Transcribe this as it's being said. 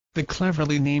The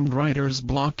cleverly named Writer's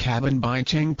Block Cabin by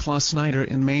Cheng Snyder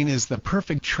in Maine is the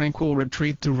perfect tranquil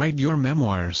retreat to write your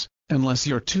memoirs, unless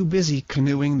you're too busy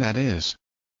canoeing, that is.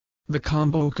 The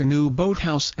combo canoe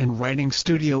boathouse and writing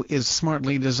studio is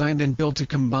smartly designed and built to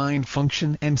combine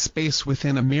function and space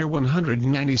within a mere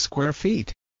 190 square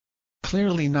feet.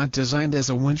 Clearly not designed as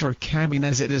a winter cabin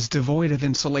as it is devoid of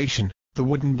insulation, the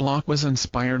wooden block was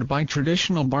inspired by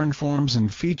traditional barn forms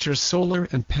and features solar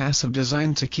and passive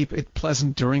design to keep it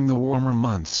pleasant during the warmer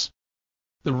months.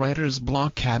 The Writer's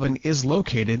Block Cabin is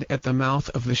located at the mouth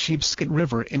of the Sheepscott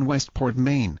River in Westport,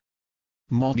 Maine.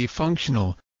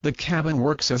 Multifunctional, the cabin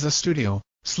works as a studio,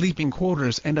 sleeping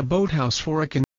quarters and a boathouse for a canoe.